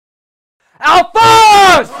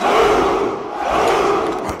Alphas!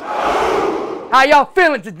 How y'all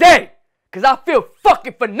feeling today? Cause I feel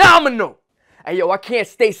fucking phenomenal. Hey yo, I can't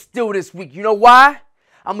stay still this week. You know why?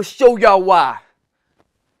 I'ma show y'all why.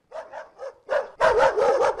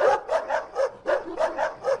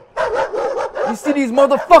 You see these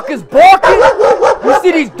motherfuckers barking? You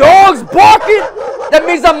see these dogs barking? That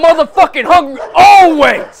means I'm motherfucking hungry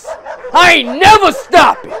always. I ain't never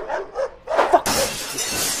stopping. Fuck.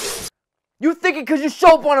 You thinking cause you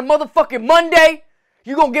show up on a motherfucking Monday,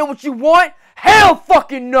 you gonna get what you want? Hell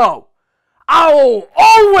fucking no. I will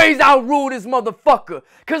always outrule this motherfucker.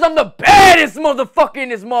 Cause I'm the baddest motherfucker in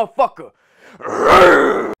this motherfucker.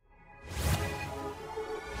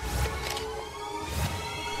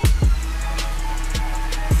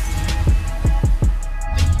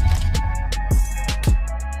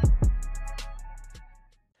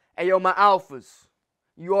 Hey yo, my alphas,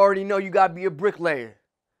 you already know you gotta be a bricklayer.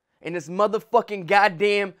 In this motherfucking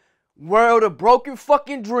goddamn world of broken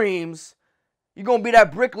fucking dreams, you're gonna be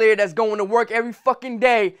that bricklayer that's going to work every fucking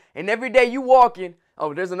day, and every day you walking,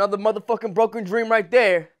 oh, there's another motherfucking broken dream right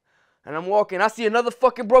there. And I'm walking, I see another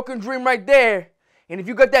fucking broken dream right there. And if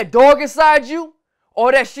you got that dog inside you,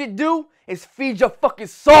 all that shit do is feed your fucking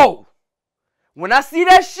soul. When I see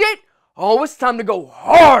that shit, oh, it's time to go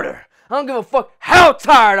harder. I don't give a fuck how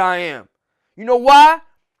tired I am. You know why?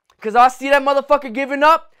 Because I see that motherfucker giving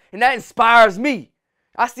up, and that inspires me.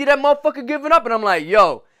 I see that motherfucker giving up, and I'm like,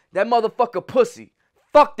 yo, that motherfucker pussy.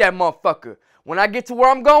 Fuck that motherfucker. When I get to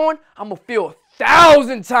where I'm going, I'm going to feel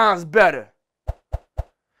 1,000 times better.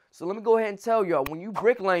 So let me go ahead and tell y'all, when you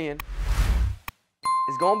bricklaying,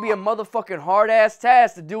 it's going to be a motherfucking hard-ass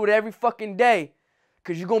task to do it every fucking day.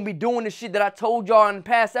 Because you're going to be doing the shit that I told y'all in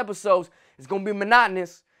past episodes. It's going to be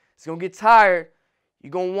monotonous. It's going to get tired.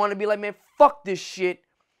 You're going to want to be like, man, fuck this shit.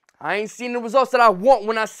 I ain't seen the results that I want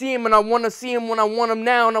when I see him, and I want to see him when I want him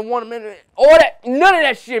now, and I want him. All that, none of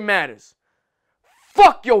that shit matters.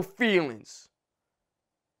 Fuck your feelings.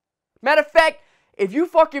 Matter of fact, if you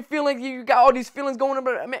fucking feel like you got all these feelings going on,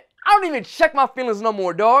 I mean, I don't even check my feelings no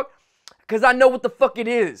more, dog. Because I know what the fuck it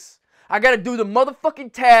is. I got to do the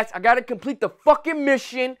motherfucking task. I got to complete the fucking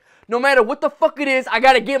mission. No matter what the fuck it is, I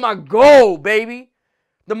got to get my goal, baby.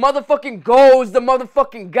 The motherfucking goal is the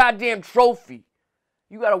motherfucking goddamn trophy.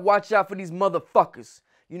 You gotta watch out for these motherfuckers.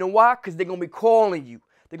 You know why? Because they're gonna be calling you.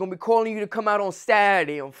 They're gonna be calling you to come out on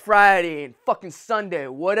Saturday, on Friday, and fucking Sunday,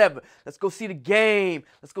 or whatever. Let's go see the game.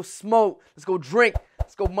 Let's go smoke. Let's go drink.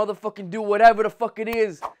 Let's go motherfucking do whatever the fuck it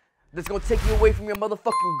is that's gonna take you away from your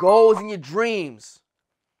motherfucking goals and your dreams.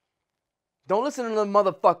 Don't listen to them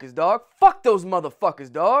motherfuckers, dog. Fuck those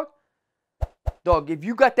motherfuckers, dog. Dog, if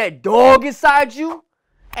you got that dog inside you,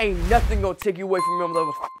 ain't nothing gonna take you away from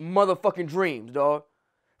your motherfucking dreams, dog.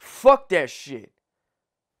 Fuck that shit.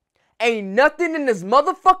 Ain't nothing in this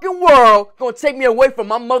motherfucking world gonna take me away from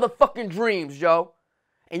my motherfucking dreams, yo.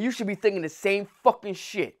 And you should be thinking the same fucking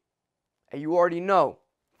shit. And you already know.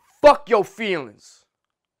 Fuck your feelings.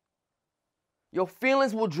 Your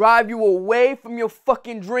feelings will drive you away from your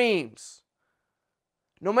fucking dreams.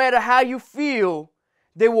 No matter how you feel,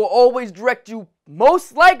 they will always direct you,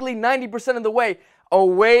 most likely 90% of the way,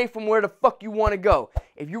 away from where the fuck you want to go.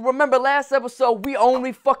 If you remember last episode, we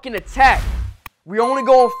only fucking attack. We only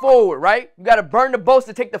going forward, right? You got to burn the boats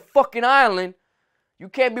to take the fucking island. You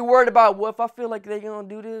can't be worried about, well, if I feel like they're going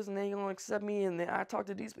to do this and they're going to accept me and then I talk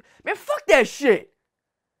to these people. Man, fuck that shit.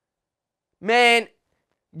 Man,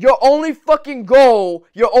 your only fucking goal,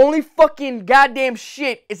 your only fucking goddamn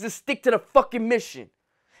shit is to stick to the fucking mission.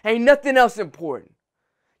 Ain't nothing else important.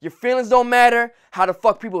 Your feelings don't matter. How the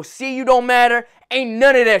fuck people see you don't matter. Ain't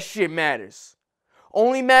none of that shit matters.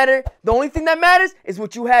 The only thing that matters is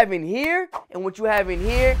what you have in here and what you have in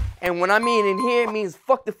here. And when I mean in here, it means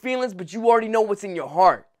fuck the feelings, but you already know what's in your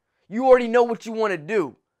heart. You already know what you want to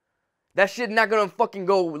do. That shit not gonna fucking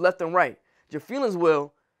go left and right. Your feelings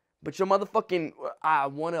will, but your motherfucking, I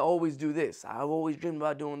want to always do this. I've always dreamed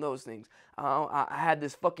about doing those things. I had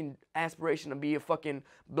this fucking aspiration to be a fucking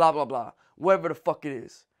blah, blah, blah. Whatever the fuck it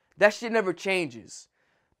is. That shit never changes.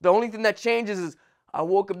 The only thing that changes is I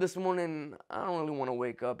woke up this morning, I don't really want to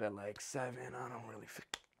wake up at like 7.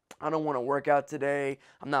 I don't want to work out today.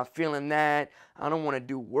 I'm not feeling that. I don't want to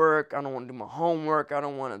do work. I don't want to do my homework. I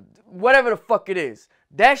don't want to, whatever the fuck it is.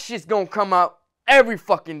 That shit's going to come out every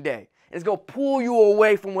fucking day. It's going to pull you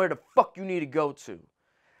away from where the fuck you need to go to.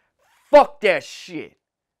 Fuck that shit.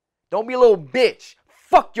 Don't be a little bitch.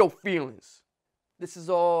 Fuck your feelings.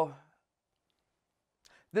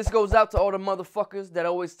 This goes out to all the motherfuckers that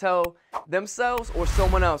always tell themselves or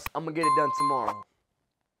someone else, I'm going to get it done tomorrow.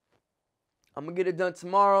 I'm going to get it done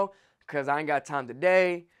tomorrow because I ain't got time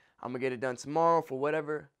today. I'm going to get it done tomorrow for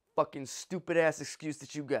whatever fucking stupid ass excuse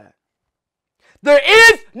that you got. There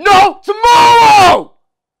is no tomorrow!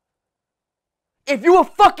 If you a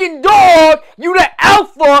fucking dog, you the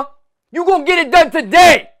alpha, you gonna get it done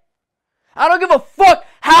today. I don't give a fuck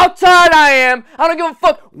how tired I am. I don't give a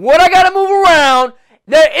fuck what I gotta move around.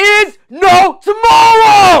 There is no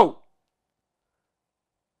tomorrow.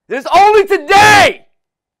 There's only today.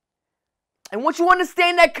 And once you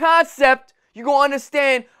understand that concept, you're gonna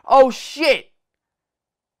understand, oh shit,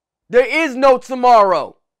 there is no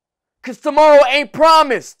tomorrow. Because tomorrow ain't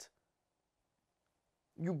promised.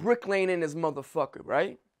 You bricklaying in this motherfucker,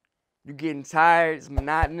 right? You're getting tired, it's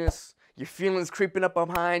monotonous. Your feelings creeping up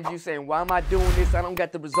behind you saying, why am I doing this? I don't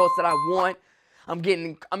get the results that I want. I'm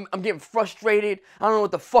getting frustrated. I don't know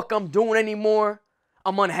what the fuck I'm doing anymore.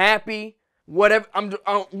 I'm unhappy. Whatever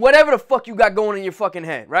whatever the fuck you got going in your fucking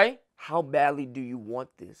head, right? How badly do you want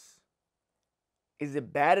this? Is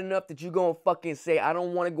it bad enough that you gonna fucking say, I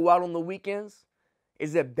don't want to go out on the weekends?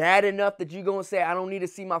 Is it bad enough that you gonna say, I don't need to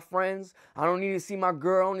see my friends? I don't need to see my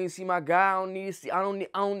girl. I don't need to see my guy.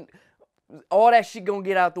 All that shit gonna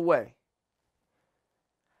get out the way.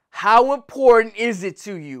 How important is it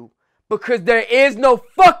to you? Because there is no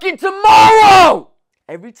fucking tomorrow!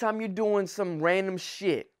 Every time you're doing some random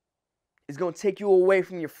shit, it's gonna take you away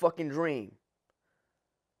from your fucking dream.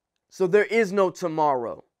 So there is no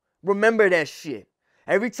tomorrow. Remember that shit.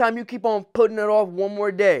 Every time you keep on putting it off one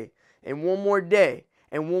more day, and one more day,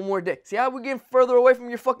 and one more day. See how we're getting further away from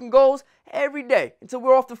your fucking goals? Every day. Until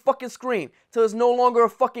we're off the fucking screen. Until it's no longer a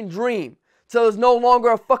fucking dream. Until it's no longer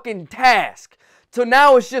a fucking task. Till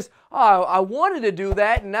now it's just, oh, I wanted to do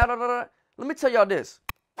that. And Let me tell y'all this.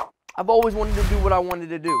 I've always wanted to do what I wanted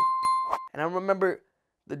to do. And I remember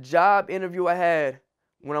the job interview I had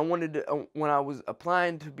when I was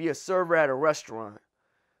applying to be a server at a restaurant.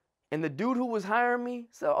 And the dude who was hiring me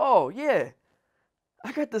said, oh, yeah,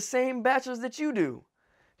 I got the same bachelor's that you do.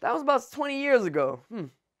 That was about 20 years ago.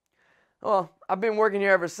 Well, I've been working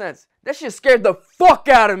here ever since. That shit scared the fuck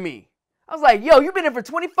out of me. I was like, yo, you been here for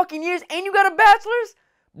 20 fucking years and you got a bachelor's?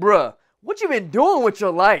 Bruh, what you been doing with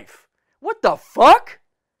your life? What the fuck?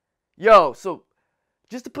 Yo, so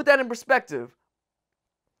just to put that in perspective,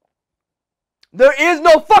 there is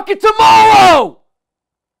no fucking tomorrow.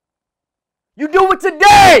 You do it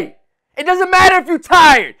today. It doesn't matter if you're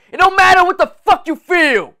tired. It don't matter what the fuck you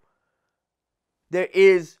feel. There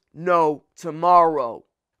is no tomorrow.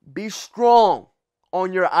 Be strong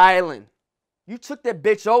on your island. You took that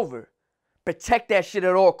bitch over. Protect that shit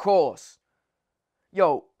at all costs.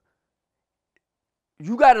 Yo,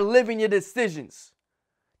 you got to live in your decisions.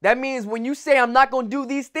 That means when you say I'm not going to do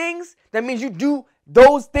these things, that means you do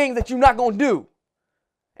those things that you're not going to do.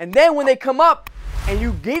 And then when they come up and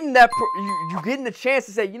you getting the chance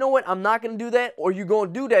to say, you know what, I'm not going to do that, or you're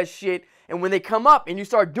going to do that shit. And when they come up and you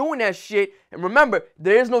start doing that shit, and remember,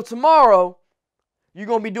 there is no tomorrow, you're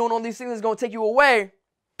going to be doing all these things that's going to take you away.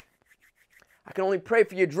 I can only pray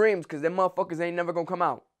for your dreams because them motherfuckers ain't never going to come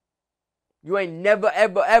out. You ain't never,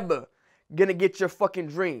 ever, ever going to get your fucking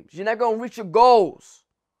dreams. You're not going to reach your goals.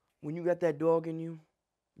 When you got that dog in you,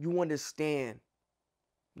 you understand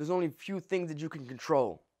there's only a few things that you can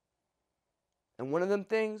control. And one of them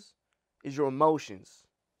things is your emotions.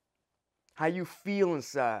 How you feel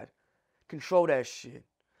inside. Control that shit.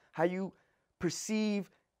 How you perceive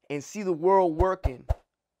and see the world working.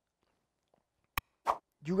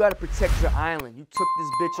 You got to protect your island. You took this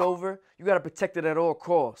bitch over. You got to protect it at all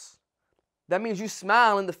costs. That means you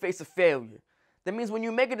smile in the face of failure. That means when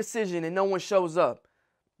you make a decision and no one shows up,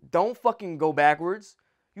 don't fucking go backwards.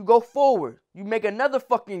 You go forward. You make another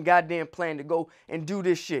fucking goddamn plan to go and do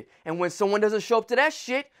this shit. And when someone doesn't show up to that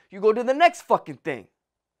shit, you go to the next fucking thing.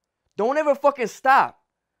 Don't ever fucking stop.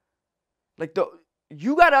 Like,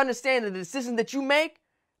 you got to understand that the decisions that you make,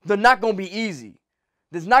 they're not going to be easy.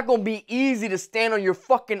 It's not going to be easy to stand on your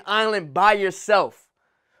fucking island by yourself.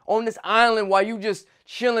 On this island while you just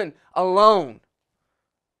chilling alone.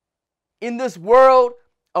 In this world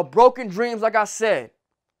of broken dreams, like I said,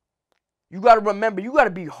 you got to remember, you got to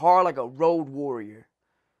be hard like a road warrior.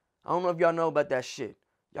 I don't know if y'all know about that shit.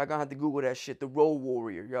 Y'all gonna have to Google that shit. The road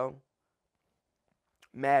warrior, yo.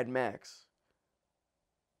 Mad Max.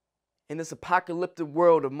 In this apocalyptic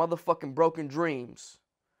world of motherfucking broken dreams,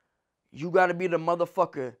 you got to be the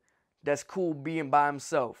motherfucker that's cool being by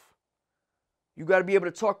himself. You got to be able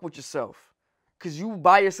to talk with yourself. Because you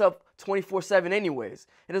by yourself 24/7 anyways.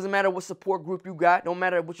 It doesn't matter what support group you got. Don't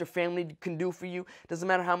matter what your family can do for you. Doesn't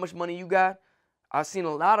matter how much money you got. I've seen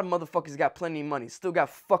a lot of motherfuckers got plenty of money. Still got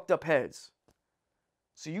fucked up heads.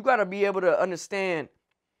 So you got to be able to understand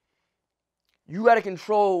You got to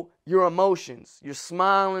control your emotions, your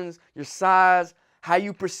smilings, your sighs, how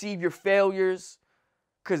you perceive your failures.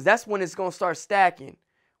 Because that's when it's going to start stacking.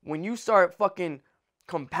 When you start fucking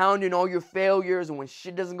compounding all your failures and when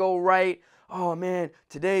shit doesn't go right. Oh, man,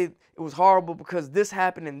 today it was horrible because this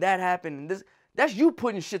happened and that happened. And this. That's you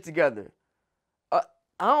putting shit together. I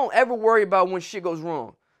don't ever worry about when shit goes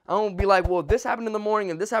wrong. I don't be like, well, this happened in the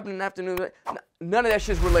morning and this happened in the afternoon. None of that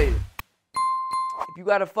shit's related. If you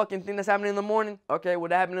got a fucking thing that's happening in the morning, okay, well,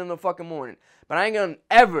 that happened in the fucking morning. But I ain't gonna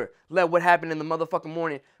ever let what happened in the motherfucking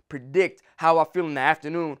morning predict how I feel in the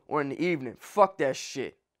afternoon or in the evening. Fuck that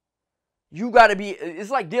shit. You gotta be,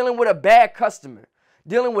 it's like dealing with a bad customer,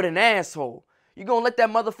 dealing with an asshole. You gonna let that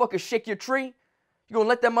motherfucker shake your tree? You gonna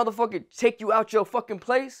let that motherfucker take you out your fucking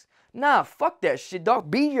place? Nah, fuck that shit, dog.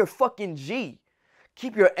 Be your fucking G.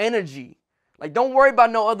 Keep your energy. Like, don't worry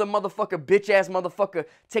about no other motherfucker, bitch-ass motherfucker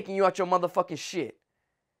taking you out your motherfucking shit.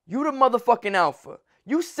 You the motherfucking alpha.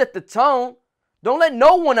 You set the tone. Don't let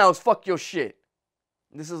no one else fuck your shit.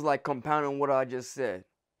 This is like compounding what I just said.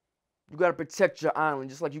 You gotta protect your island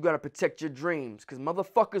just like you gotta protect your dreams. Because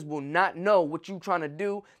motherfuckers will not know what you trying to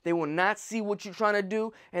do. They will not see what you trying to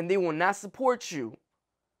do. And they will not support you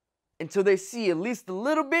until they see at least a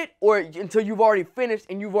little bit, or until you've already finished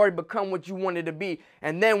and you've already become what you wanted to be.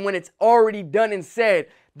 And then when it's already done and said,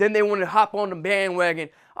 then they want to hop on the bandwagon.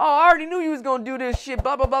 Oh, I already knew you was going to do this shit,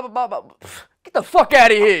 blah, blah, blah, blah, blah, blah. Get the fuck out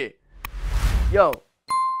of here. Yo,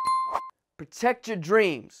 protect your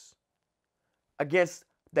dreams against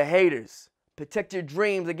the haters. Protect your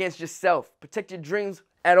dreams against yourself. Protect your dreams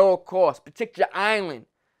at all costs. Protect your island.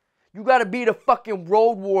 You got to be the fucking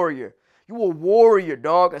road warrior. You a warrior,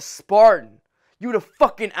 dog, a Spartan. You the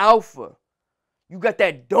fucking alpha. You got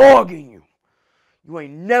that dog in you. You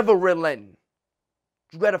ain't never relenting.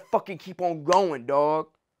 You gotta fucking keep on going, dog.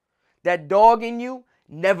 That dog in you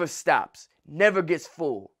never stops, never gets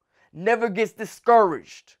full, never gets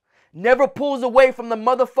discouraged, never pulls away from the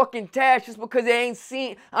motherfucking task just because I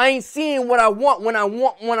ain't seeing what I want when I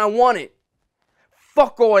want it.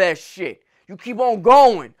 Fuck all that shit. You keep on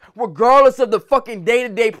going, regardless of the fucking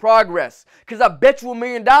day-to-day progress. Because I bet you $1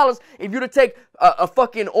 million if you to take a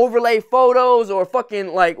fucking overlay photos or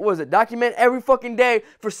fucking, like, what is it, document every fucking day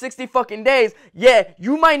for 60 fucking days. Yeah,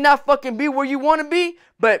 you might not fucking be where you want to be,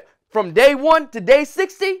 but from day 1 to day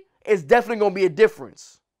 60, it's definitely going to be a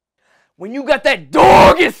difference. When you got that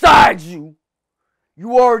dog inside you,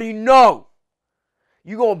 you already know.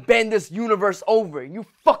 You gonna bend this universe over. You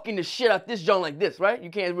fucking the shit out this joint like this, right? You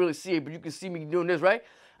can't really see it, but you can see me doing this, right?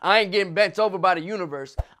 I ain't getting bent over by the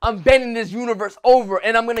universe. I'm bending this universe over,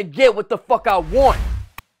 and I'm gonna get what the fuck I want.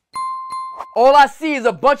 All I see is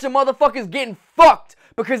a bunch of motherfuckers getting fucked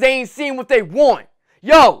because they ain't seeing what they want.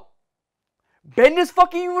 Yo, bend this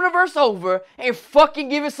fucking universe over and fucking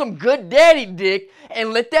give it some good daddy dick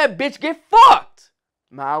and let that bitch get fucked.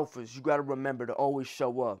 My alphas, you gotta remember to always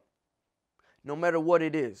show up. No matter what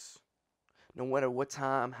it is, no matter what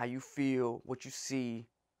time, how you feel, what you see,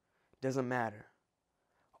 doesn't matter.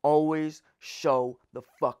 Always show the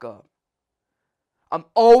fuck up. I'm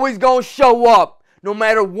always gonna show up, no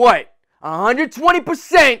matter what.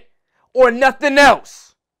 120% or nothing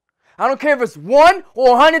else. I don't care if it's 1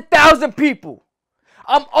 or 100,000 people.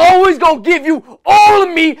 I'm always gonna give you all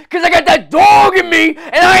of me because I got that dog in me and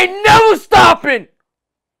I ain't never stopping.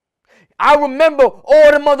 I remember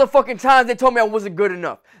all the motherfucking times they told me I wasn't good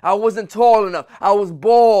enough. I wasn't tall enough. I was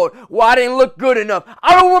bald. Well, I didn't look good enough.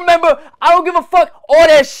 I don't give a fuck all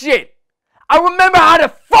that shit. I remember how the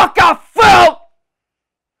fuck I felt.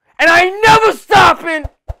 And I ain't never stopping.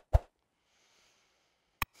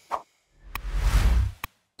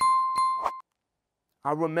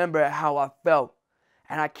 I remember how I felt.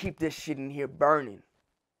 And I keep this shit in here burning.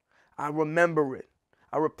 I remember it.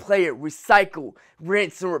 I replay it, recycle,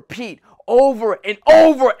 rinse, and repeat over and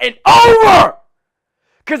over and over.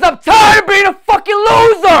 Because I'm tired of being a fucking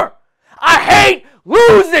loser. I hate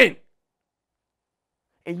losing.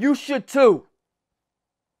 And you should too.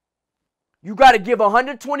 You got to give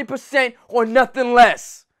 120% or nothing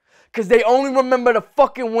less. Because they only remember the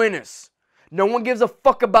fucking winners. No one gives a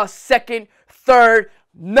fuck about second, third,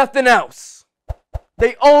 nothing else.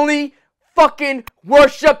 They only fucking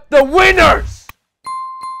worship the winners.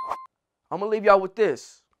 I'm going to leave y'all with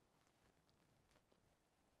this.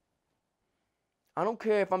 I don't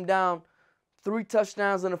care if I'm down 3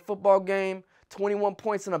 touchdowns in a football game, 21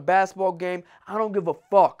 points in a basketball game. I don't give a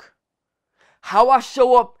fuck. How I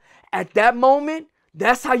show up at that moment,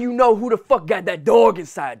 that's how you know who the fuck got that dog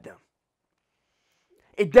inside them.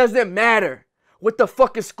 It doesn't matter what the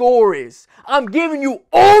fucking score is. I'm giving you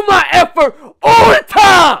all my effort all the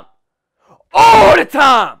time. All the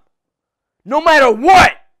time. No matter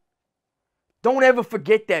what. Don't ever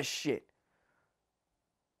forget that shit.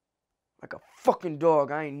 Like a fucking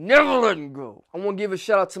dog, I ain't never letting go. I want to give a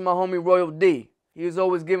shout out to my homie Royal D. He was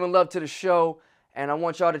always giving love to the show, and I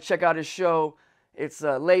want y'all to check out his show. It's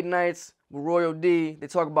Late Nights with Royal D. They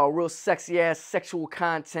talk about real sexy-ass sexual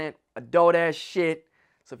content, adult-ass shit.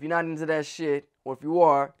 So if you're not into that shit, or if you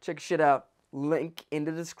are, check shit out. Link in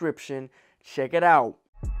the description. Check it out.